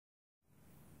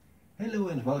Hello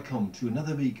and welcome to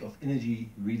another week of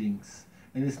energy readings.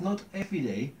 And it's not every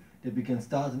day that we can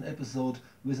start an episode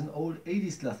with an old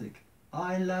 80s classic.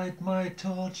 I light my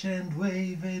torch and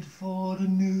wave it for the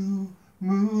new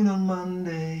moon on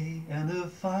Monday and a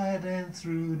fire dance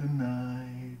through the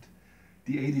night.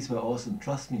 The 80s were awesome,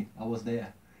 trust me, I was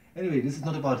there. Anyway, this is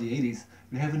not about the 80s.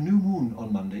 We have a new moon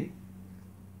on Monday,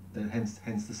 hence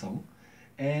the song,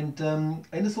 and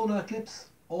a solar eclipse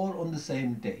all on the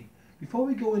same day. Before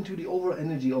we go into the overall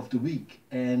energy of the week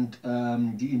and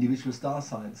the individual star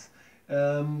signs,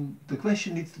 the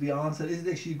question needs to be answered, is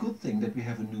it actually a good thing that we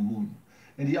have a new moon?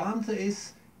 And the answer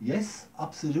is yes,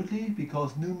 absolutely,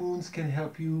 because new moons can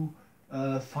help you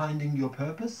finding your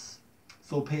purpose.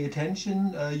 So pay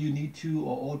attention, you need to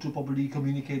or ought to probably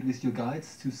communicate with your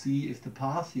guides to see if the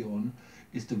path you're on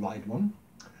is the right one.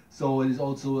 So it is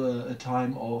also a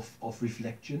time of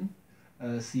reflection,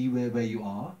 see where you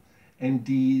are. And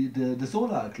the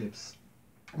solar eclipse,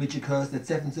 which occurs at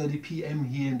 7:30 p.m.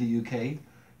 here in the UK,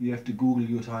 you have to Google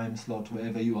your time slot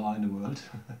wherever you are in the world.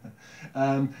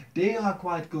 They are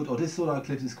quite good, or this solar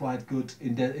eclipse is quite good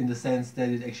in the sense that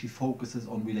it actually focuses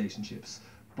on relationships,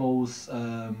 both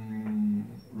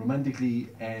romantically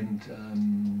and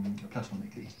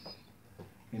platonically.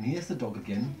 And here's the dog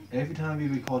again. Every time we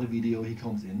record a video, he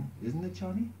comes in. Isn't it,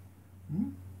 Charlie?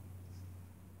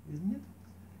 Isn't it?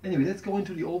 Anyway, let's go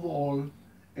into the overall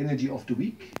energy of the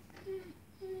week.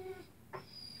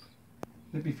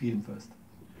 Let me feel him first.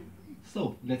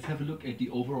 So, let's have a look at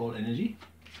the overall energy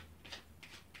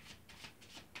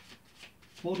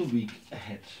for the week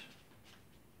ahead.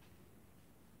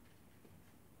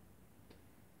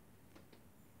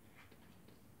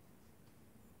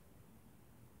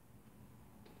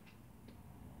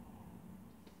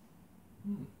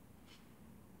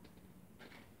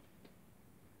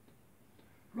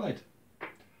 Right.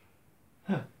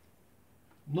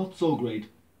 Not so great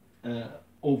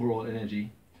overall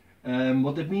energy.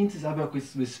 What that means is I work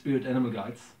with spirit animal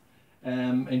guides,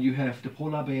 and you have the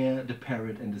polar bear, the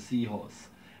parrot and the seahorse.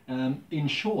 In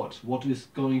short, what is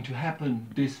going to happen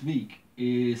this week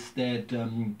is that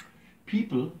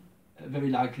people very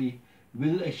likely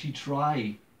will actually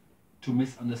try to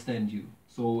misunderstand you.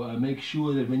 So make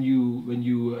sure that when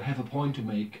you have a point to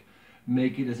make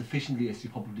it as efficiently as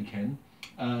you probably can.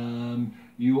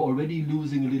 You're already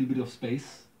losing a little bit of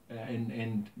space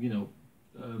and you know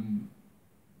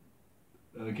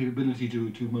capability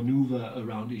to maneuver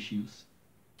around issues.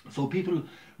 So people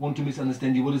want to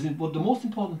misunderstand you. What the most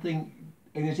important thing,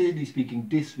 energetically speaking,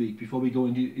 this week before we go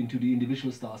into the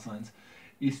individual star signs,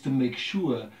 is to make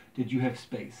sure that you have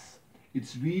space.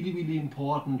 It's really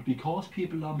important because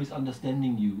people are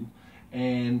misunderstanding you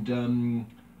and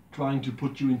trying to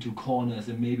put you into corners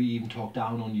and maybe even talk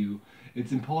down on you.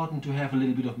 It's important to have a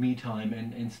little bit of me time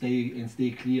and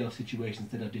stay clear of situations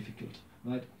that are difficult,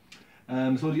 right?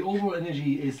 So the overall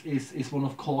energy is one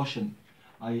of caution,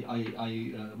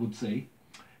 I would say.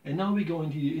 And now we go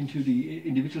into the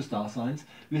individual star signs.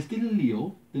 We're still in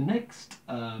Leo. The next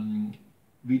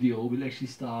video will actually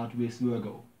start with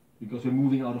Virgo, because we're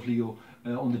moving out of Leo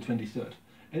on the 23rd.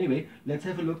 Anyway, let's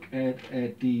have a look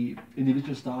at the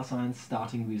individual star signs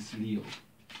starting with Leo.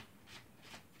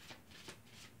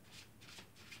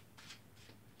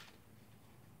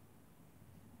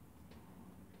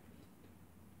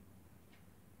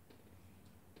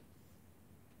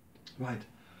 Right.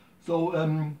 So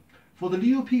for the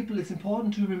Leo people, it's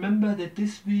important to remember that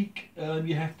this week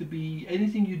you have to be,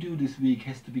 anything you do this week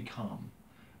has to be calm.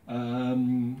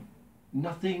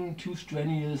 Nothing too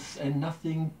strenuous and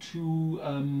nothing too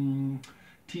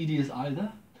tedious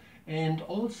either. And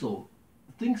also,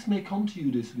 things may come to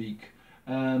you this week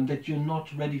that you're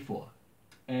not ready for.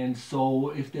 And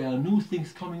so if there are new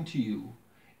things coming to you,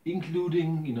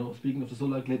 including, you know, speaking of the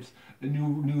solar eclipse,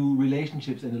 new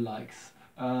relationships and the likes,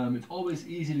 it's always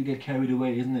easy to get carried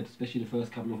away, isn't it? Especially the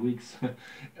first couple of weeks.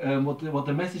 What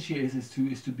the message here is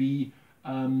to be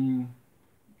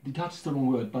detached is the wrong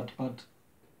word, but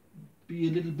be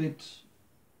a little bit,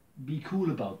 be cool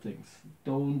about things.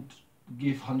 Don't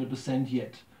give 100%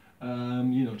 yet.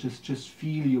 You know, just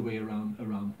feel your way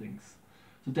around things.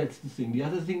 So that's the thing. The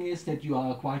other thing is that you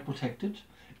are quite protected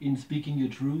in speaking your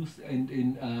truth and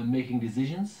in making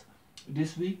decisions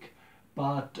this week.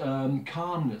 But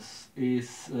calmness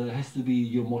has to be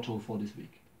your motto for this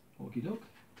week. Okie doke.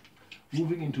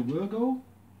 Moving into Virgo.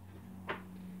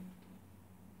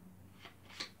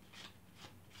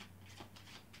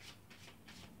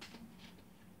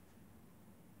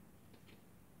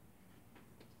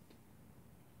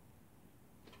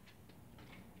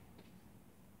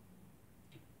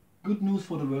 Good news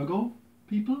for the Virgo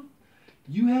people.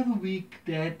 you have a week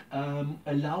that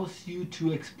allows you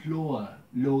to explore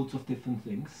loads of different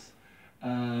things.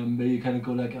 Where you kind of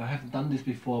go like, I haven't done this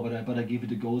before, but I give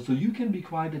it a go. So you can be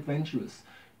quite adventurous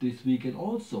this week. And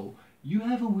also, you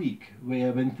have a week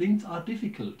where when things are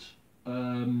difficult,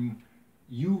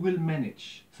 you will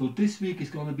manage. So this week is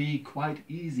going to be quite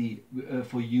easy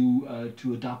for you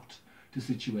to adapt to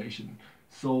situation.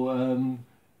 So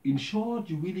in short,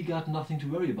 you really got nothing to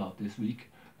worry about this week,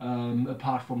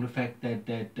 apart from the fact that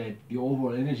the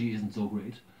overall energy isn't so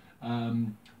great.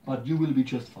 But you will be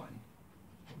just fine.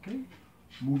 Okay?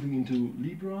 Moving into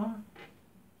Libra.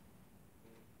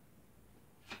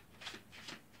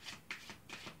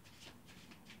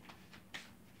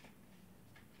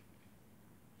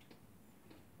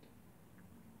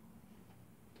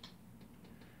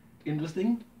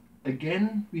 Interesting.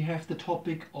 Again, we have the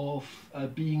topic of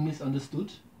being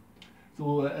misunderstood.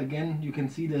 So again, you can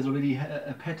see there's already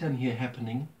a pattern here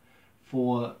happening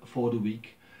for the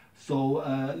week. So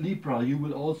Libra, you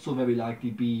will also very likely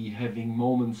be having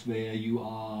moments where you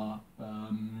are,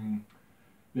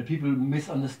 where people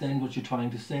misunderstand what you're trying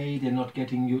to say. They're not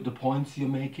getting the points you're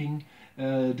making.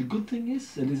 The good thing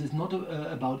is, and this is not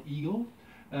about ego,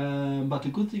 but the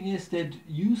good thing is that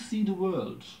you see the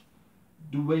world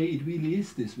the way it really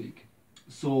is this week.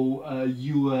 So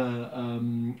your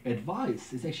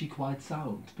advice is actually quite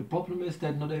sound. The problem is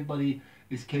that not everybody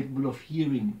is capable of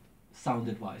hearing sound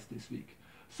advice this week.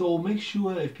 So make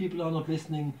sure if people are not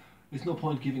listening, there's no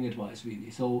point giving advice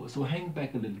really. So hang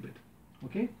back a little bit.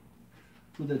 Okay?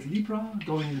 So that's Libra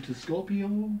going into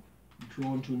Scorpio,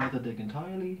 drawn to another deck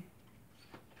entirely.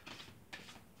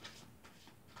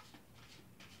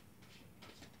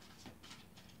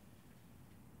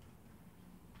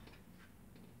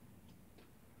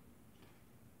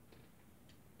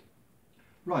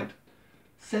 Right,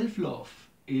 self-love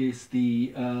is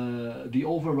the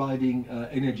overriding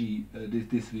energy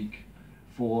this week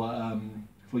for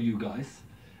you guys.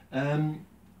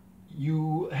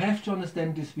 You have to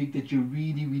understand this week that you're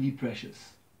really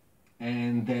precious,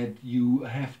 and that you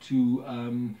have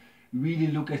to really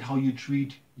look at how you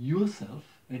treat yourself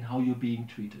and how you're being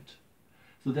treated.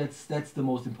 So that's the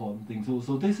most important thing.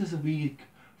 So this is a week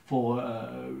for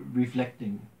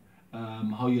reflecting.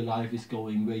 How your life is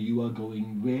going, where you are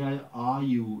going, where are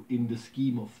you in the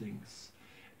scheme of things,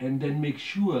 and then make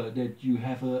sure that you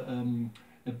have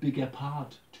a bigger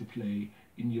part to play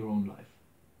in your own life.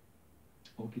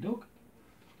 Okie doke.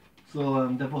 So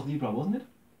that was Libra, wasn't it?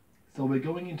 So we're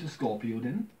going into Scorpio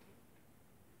then.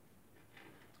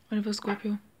 Und it was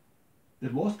Scorpio.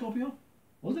 That was Scorpio?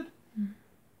 Was it? Mm.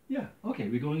 Yeah, okay,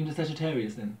 we're going into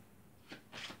Sagittarius then.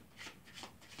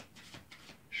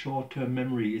 Short-term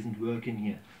memory isn't working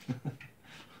here.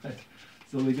 Right.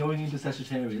 So we're going into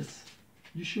Sagittarius.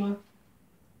 You sure?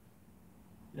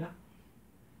 Yeah?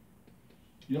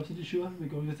 You absolutely sure we're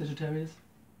going to Sagittarius?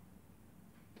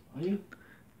 Are you?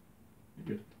 You're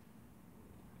good.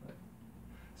 Right.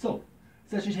 So,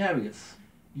 Sagittarius,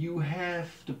 you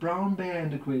have the brown bear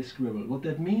and the grey squirrel. What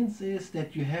that means is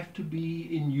that you have to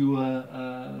be in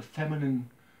your feminine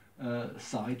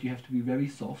side. You have to be very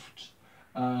soft.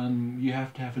 You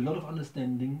have to have a lot of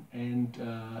understanding and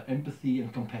empathy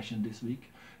and compassion this week.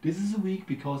 This is a week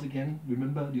because, again,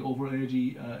 remember the overall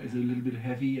energy is a little bit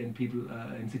heavy, and people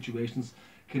in situations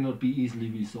cannot be easily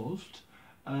resolved.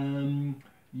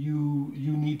 You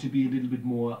need to be a little bit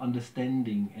more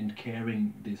understanding and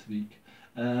caring this week.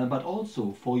 But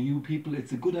also for you people,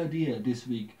 it's a good idea this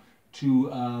week to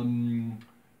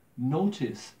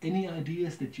notice any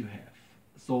ideas that you have.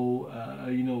 So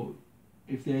you know,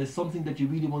 if there's something that you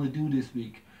really want to do this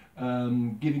week,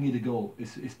 giving it a go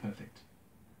is perfect.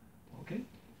 Okay?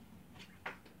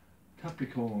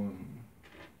 Capricorn.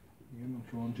 You're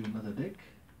not drawn to another deck.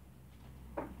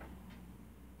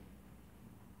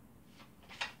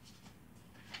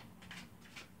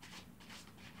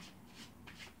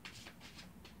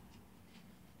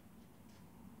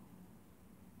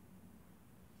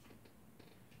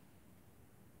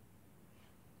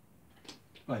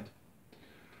 Right.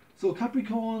 So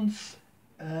Capricorns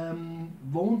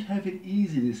won't have it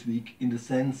easy this week, in the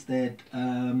sense that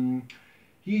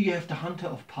here you have the hunter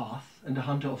of path and the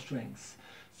hunter of strengths.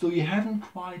 So you haven't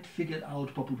quite figured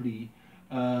out probably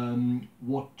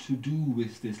what to do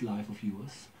with this life of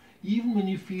yours. Even when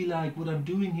you feel like what I'm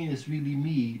doing here is really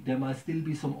me, there might still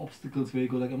be some obstacles where you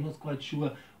go like, I'm not quite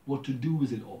sure what to do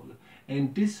with it all.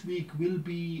 And this week will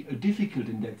be difficult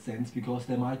in that sense, because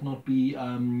there might not be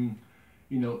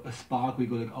you know, a spark where you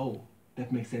go like, oh,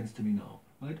 that makes sense to me now,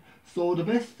 right? So the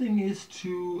best thing is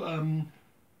to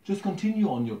just continue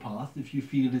on your path if you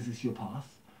feel this is your path.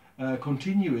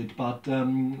 continue it, but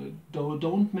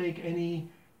don't make any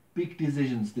big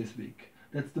decisions this week.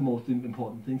 That's the most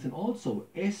important things. And also,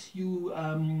 as you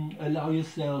allow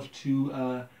yourself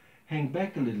to hang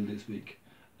back a little this week,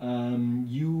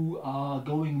 you are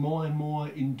going more and more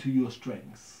into your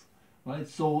strengths, right?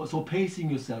 So pacing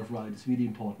yourself right is really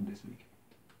important this week.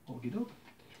 Okie doke.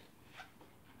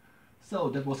 So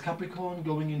that was Capricorn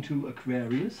going into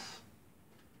Aquarius.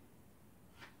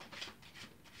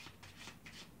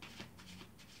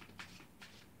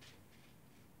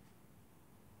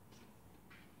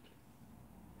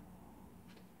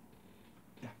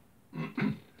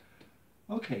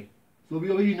 Okay, so we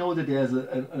already know that there's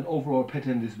an overall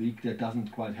pattern this week that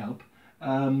doesn't quite help.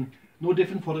 No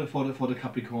different for the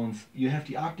Capricorns. You have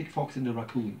the Arctic fox and the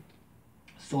raccoon.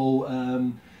 So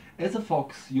as a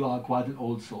fox, you are quite an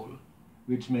old soul,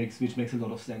 which makes a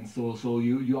lot of sense. So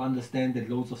you understand that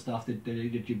loads of stuff that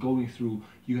you're going through,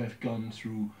 you have gone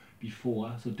through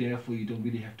before. So therefore, you don't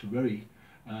really have to worry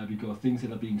because things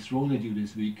that are being thrown at you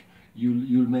this week,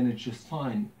 you'll manage just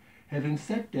fine. Having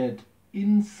said that,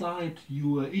 inside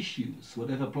your issues,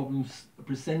 whatever problems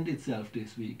present itself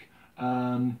this week,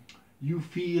 you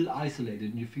feel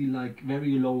isolated and you feel like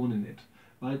very alone in it,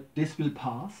 right? This will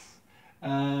pass.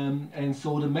 And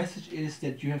so the message is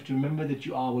that you have to remember that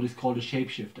you are what is called a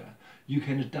shapeshifter. You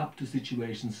can adapt to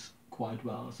situations quite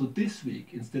well. So this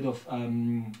week, instead of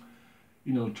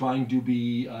trying to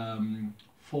be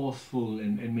forceful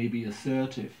and maybe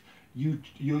assertive,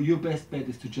 your best bet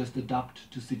is to just adapt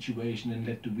to situation and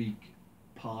let the week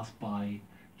pass by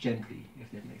gently,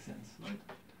 if that makes sense, right?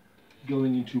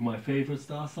 Going into my favorite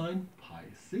star sign,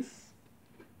 Pisces,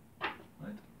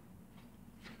 right?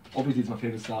 Obviously it's my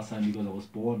favorite star sign because I was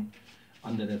born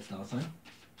under that star sign.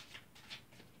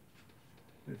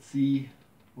 Let's see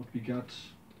what we got.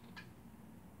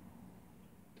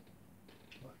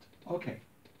 Right. Okay.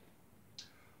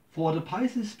 For the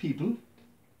Pisces people,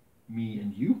 me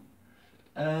and you,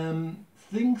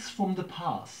 things from the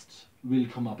past will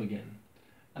come up again.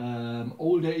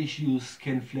 Older issues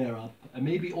can flare up,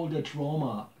 maybe older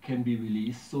trauma can be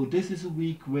released. So this is a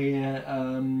week where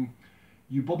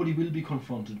you probably will be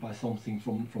confronted by something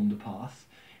from the past,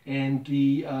 and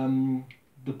the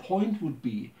point would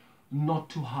be not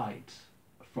to hide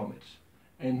from it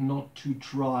and not to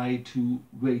try to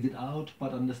wait it out,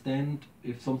 but understand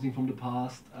if something from the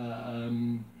past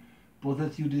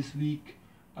bothers you this week,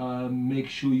 make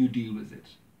sure you deal with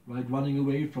it. Right, running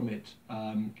away from it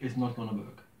is not gonna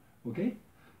work. Okay,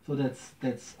 so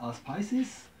that's us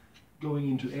Pisces.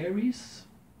 Going into Aries.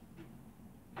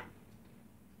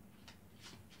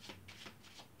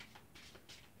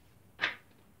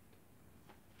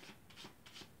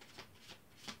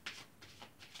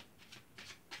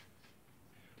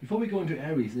 Before we go into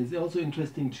Aries, it's also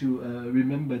interesting to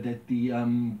remember that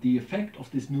the effect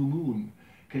of this new moon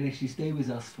can actually stay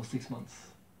with us for 6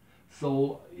 months.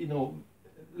 So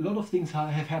a lot of things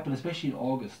have happened, especially in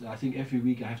August. I think every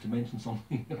week I have to mention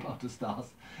something about the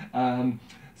stars.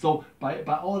 So by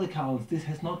all accounts, this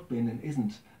has not been and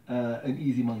isn't an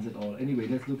easy month at all. Anyway,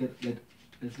 let's look at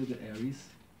Aries.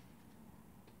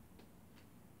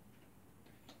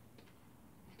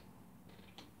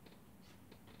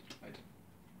 Right.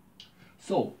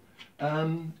 So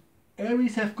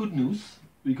Aries have good news,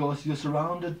 because you're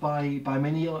surrounded by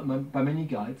many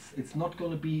guides. It's not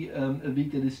going to be a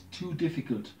week that is too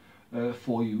difficult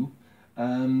for you.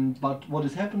 But what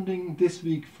is happening this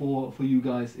week for you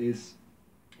guys is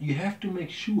you have to make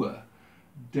sure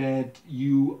that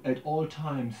you at all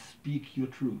times speak your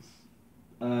truth.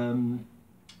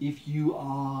 If you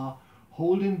are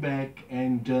holding back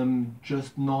and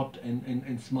just nod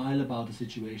and smile about the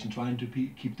situation, trying to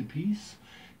keep the peace,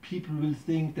 people will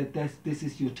think that this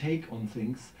is your take on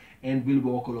things and will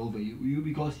walk all over you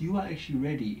because you are actually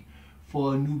ready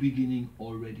for a new beginning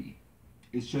already.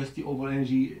 It's just the overall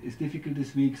energy is difficult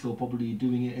this week, so probably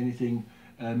doing anything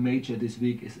major this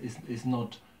week is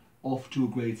not off to a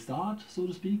great start, so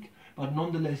to speak, but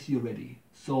nonetheless you're ready.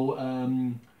 So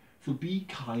so be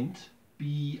kind,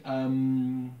 be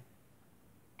calm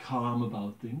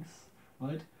about things,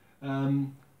 right?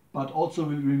 But also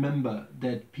remember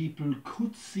that people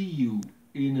could see you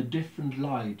in a different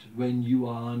light when you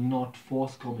are not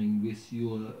forthcoming with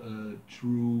your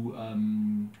true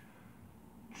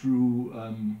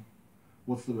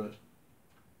what's the word?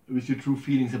 With your true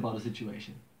feelings about a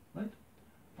situation, right?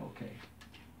 Okay.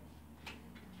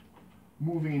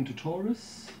 Moving into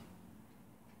Taurus.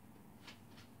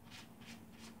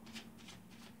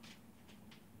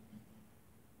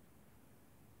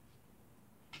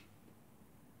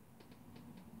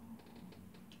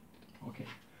 Okay.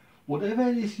 Whatever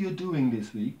it is you're doing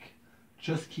this week,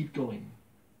 just keep going.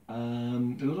 A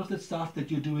lot of the stuff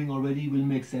that you're doing already will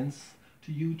make sense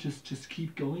to you. Just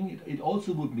keep going. It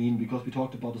also would mean, because we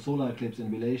talked about the solar eclipse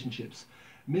and relationships,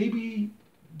 maybe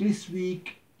this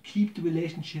week keep the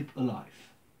relationship alive.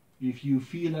 If you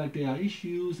feel like there are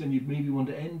issues and you maybe want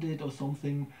to end it or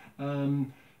something,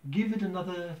 give it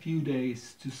another few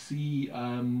days to see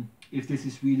if this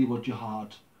is really what your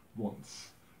heart wants,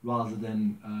 rather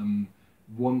than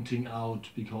wanting out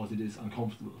because it is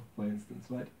uncomfortable, for instance,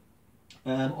 right?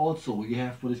 Also, you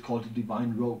have what is called the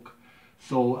divine rogue.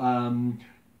 So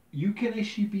you can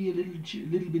actually be a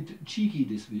little bit cheeky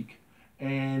this week,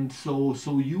 and so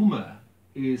humor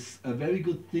is a very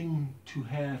good thing to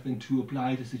have and to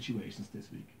apply to situations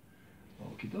this week.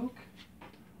 Okie doke.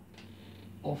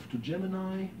 Off to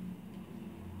Gemini.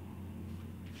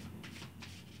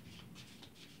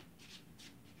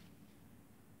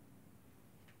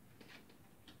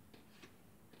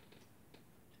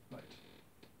 Right.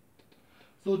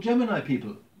 So Gemini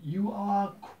people, you are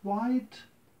quite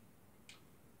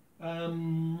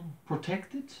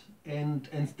protected and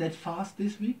steadfast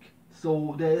this week.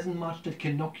 So there isn't much that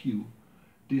can knock you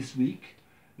this week.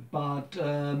 But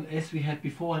as we had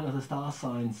before in other star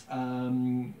signs,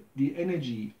 the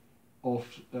energy of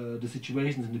the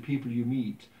situations and the people you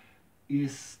meet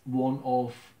is one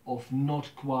of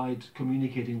not quite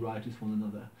communicating right with one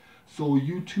another. So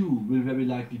you too will very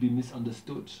likely be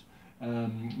misunderstood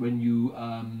when you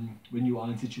are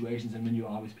in situations and when you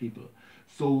are with people.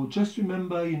 So just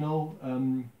remember,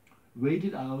 wait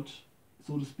it out,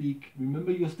 so to speak.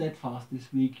 Remember you're steadfast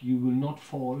this week. You will not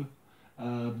fall.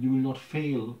 You will not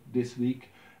fail this week.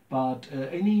 But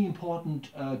any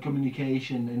important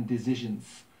communication and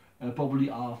decisions probably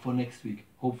are for next week.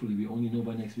 Hopefully, we only know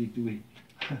by next week, do we?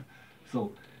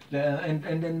 So, and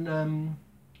then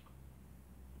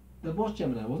that was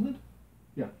Gemini, wasn't it?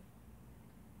 Yeah.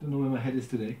 Don't know where my head is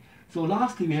today. So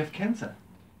lastly, we have Cancer.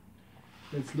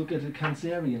 Let's look at the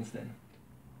Cancerians then.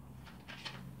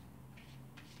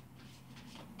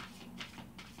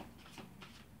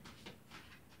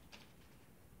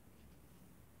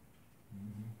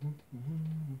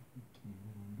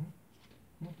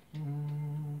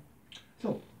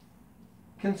 So,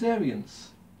 Cancerians,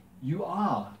 you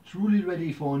are truly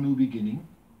ready for a new beginning.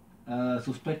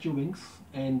 So spread your wings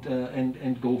and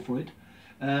go for it.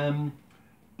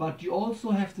 But you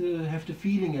also have the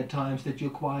feeling at times that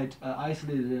you're quite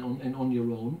isolated and on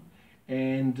your own.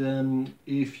 And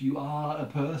if you are a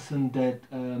person that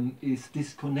is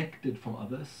disconnected from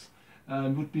others,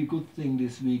 would be a good thing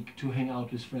this week to hang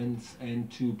out with friends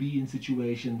and to be in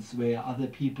situations where other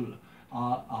people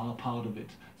are part of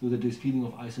it, so that this feeling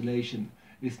of isolation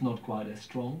is not quite as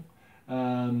strong.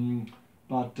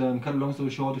 But cut a long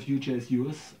story short, the future is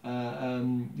yours,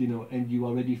 and you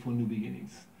are ready for new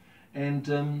beginnings.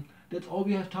 And that's all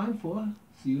we have time for.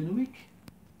 See you in a week.